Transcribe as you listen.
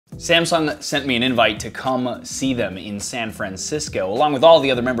Samsung sent me an invite to come see them in San Francisco, along with all the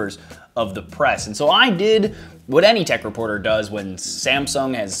other members of the press. And so I did what any tech reporter does when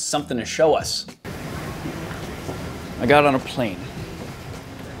Samsung has something to show us. I got on a plane.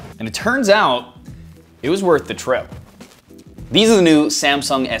 And it turns out it was worth the trip. These are the new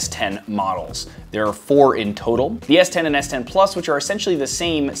Samsung S10 models. There are 4 in total. The S10 and S10 Plus, which are essentially the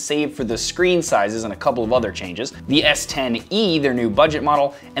same save for the screen sizes and a couple of other changes. The S10e, their new budget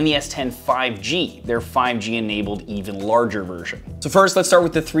model, and the S10 5G, their 5G enabled even larger version. So first, let's start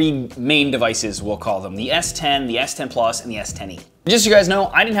with the 3 main devices, we'll call them. The S10, the S10 Plus, and the S10e. Just so you guys know,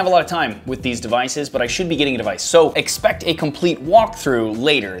 I didn't have a lot of time with these devices, but I should be getting a device. So expect a complete walkthrough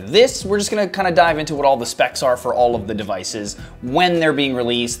later. This, we're just gonna kind of dive into what all the specs are for all of the devices, when they're being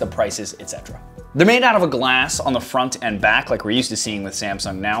released, the prices, etc. They're made out of a glass on the front and back like we're used to seeing with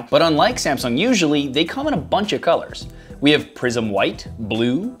Samsung now, but unlike Samsung usually, they come in a bunch of colors. We have Prism White,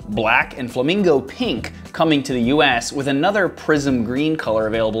 Blue, Black, and Flamingo Pink coming to the US, with another Prism Green color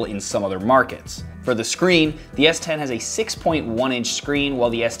available in some other markets. For the screen, the S10 has a 6.1-inch screen, while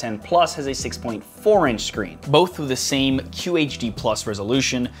the S10 Plus has a 6.4-inch screen. Both with the same QHD Plus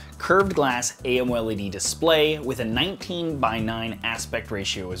resolution, curved glass AMOLED display with a 19:9 aspect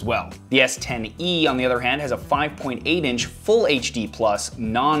ratio as well. The S10e, on the other hand, has a 5.8-inch Full HD Plus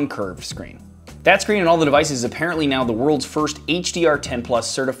non-curved screen. That screen on all the devices is apparently now the world's first HDR10 Plus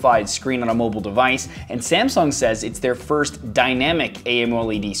certified screen on a mobile device, and Samsung says it's their first dynamic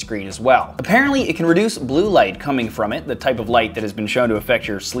AMOLED screen as well. Apparently, it can reduce blue light coming from it, the type of light that has been shown to affect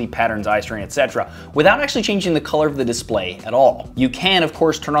your sleep patterns, eye strain, etc., without actually changing the color of the display at all. You can, of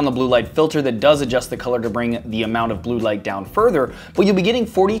course, turn on the blue light filter that does adjust the color to bring the amount of blue light down further, but you'll be getting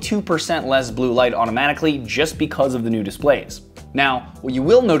 42% less blue light automatically just because of the new displays. Now, what you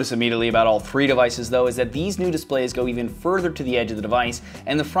will notice immediately about all 3 devices though is that these new displays go even further to the edge of the device,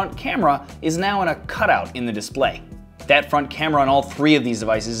 and the front camera is now in a cutout in the display. That front camera on all 3 of these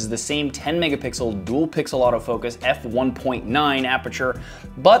devices is the same 10 megapixel dual pixel autofocus f1.9 aperture,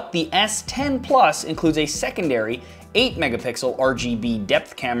 but the S10 Plus includes a secondary 8 megapixel RGB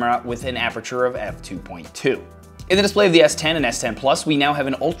depth camera with an aperture of f2.2. In the display of the S10 and S10 Plus, we now have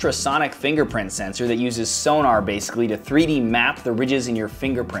an ultrasonic fingerprint sensor that uses sonar basically to 3D map the ridges in your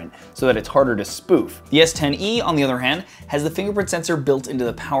fingerprint so that it's harder to spoof. The S10e, on the other hand, has the fingerprint sensor built into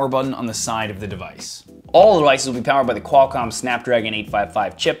the power button on the side of the device. All the devices will be powered by the Qualcomm Snapdragon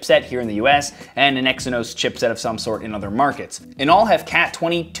 855 chipset here in the US and an Exynos chipset of some sort in other markets. And all have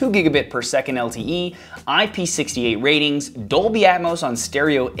Cat20 2 gigabit per second LTE, IP68 ratings, Dolby Atmos on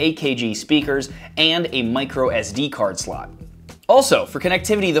stereo AKG speakers, and a micro SD card slot. Also, for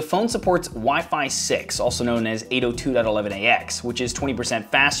connectivity, the phone supports Wi-Fi 6, also known as 802.11ax, which is 20%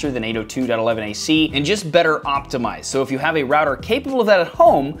 faster than 802.11ac and just better optimized. So if you have a router capable of that at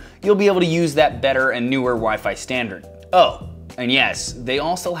home, you'll be able to use that better and newer Wi-Fi standard. Oh, and yes, they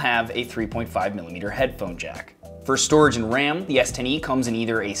also have a 3.5mm headphone jack. For storage and RAM, the S10e comes in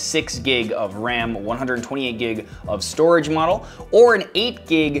either a 6 gig of RAM, 128 gig of storage model, or an 8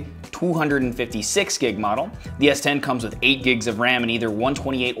 gig 256 gig model. The S10 comes with 8 gigs of RAM and either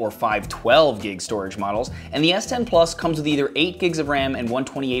 128 or 512 gig storage models, and the S10 Plus comes with either 8 gigs of RAM and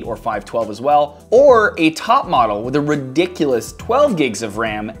 128 or 512 as well, or a top model with a ridiculous 12 gigs of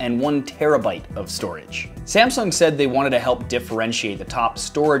RAM and 1 terabyte of storage. Samsung said they wanted to help differentiate the top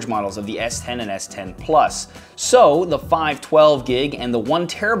storage models of the S10 and S10 Plus. So the 512 gig and the 1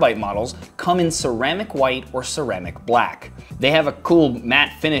 terabyte models come in ceramic white or ceramic black. They have a cool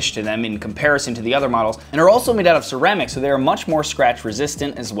matte finish to them in comparison to the other models and are also made out of ceramic, so they are much more scratch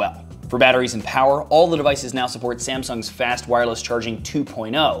resistant as well. For batteries and power, all the devices now support Samsung's Fast Wireless Charging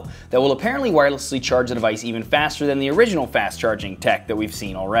 2.0 that will apparently wirelessly charge the device even faster than the original fast charging tech that we've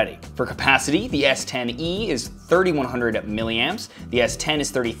seen already. For capacity, the S10e is 3100 milliamps, the S10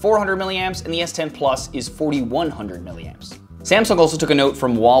 is 3400 milliamps, and the S10 Plus is 4100 milliamps. Samsung also took a note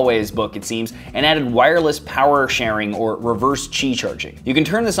from Huawei's book, it seems, and added wireless power sharing or reverse Qi charging. You can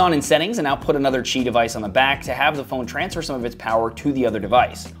turn this on in settings and now put another Qi device on the back to have the phone transfer some of its power to the other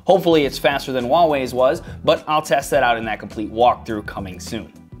device. Hopefully it's faster than Huawei's was, but I'll test that out in that complete walkthrough coming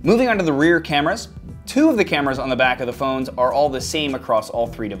soon. Moving on to the rear cameras. 2 of the cameras on the back of the phones are all the same across all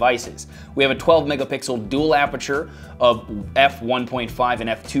 3 devices. We have a 12 megapixel dual aperture of f1.5 and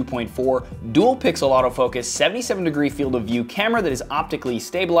f2.4 dual pixel autofocus 77-degree field of view camera that is optically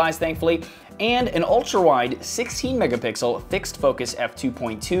stabilized, thankfully, and an ultra-wide 16 megapixel fixed focus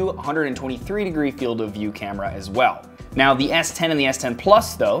f2.2 123-degree field of view camera as well. Now the S10 and the S10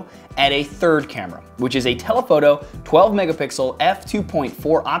 Plus though add a third camera, which is a telephoto 12 megapixel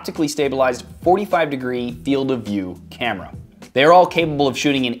f2.4 optically stabilized 45-degree field of view camera. They are all capable of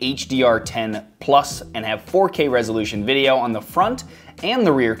shooting in HDR10 Plus and have 4K resolution video on the front and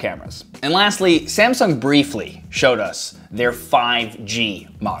the rear cameras. And lastly, Samsung briefly showed us their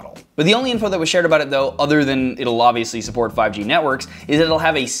 5G model. But the only info that was shared about it though, other than it'll obviously support 5G networks, is that it'll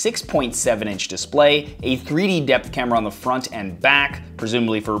have a 6.7-inch display, a 3D depth camera on the front and back,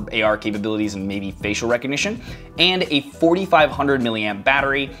 presumably for AR capabilities and maybe facial recognition, and a 4500 milliamp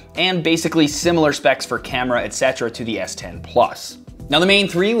battery, and basically similar specs for camera, etc. to the S10 Plus. Now the main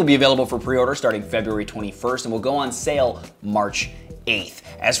three will be available for pre-order starting February 21st and will go on sale March 8th.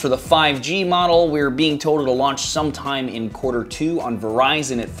 As for the 5G model, we're being told it'll launch sometime in Q2 on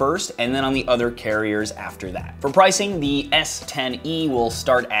Verizon at first, and then on the other carriers after that. For pricing, the S10e will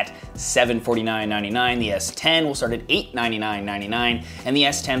start at $749.99, the S10 will start at $899.99, and the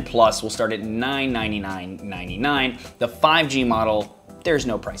S10 Plus will start at $999.99. The 5G model, there's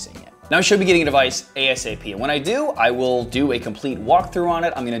no pricing yet. Now I should be getting a device ASAP, and when I do, I will do a complete walkthrough on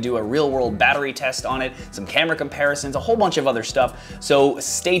it. I'm gonna do a real-world battery test on it, some camera comparisons, a whole bunch of other stuff, so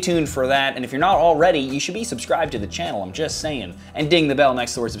stay tuned for that. And if you're not already, you should be subscribed to the channel, I'm just saying. And ding the bell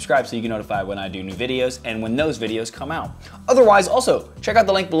next to the word subscribe so you get notified when I do new videos and when those videos come out. Otherwise, also, check out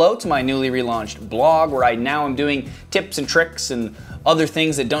the link below to my newly relaunched blog, where I now am doing tips and tricks and other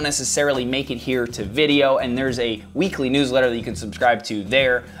things that don't necessarily make it here to video, and there's a weekly newsletter that you can subscribe to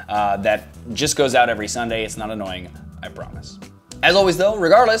there that just goes out every Sunday. It's not annoying, I promise. As always though,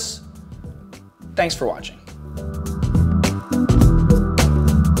 regardless, thanks for watching.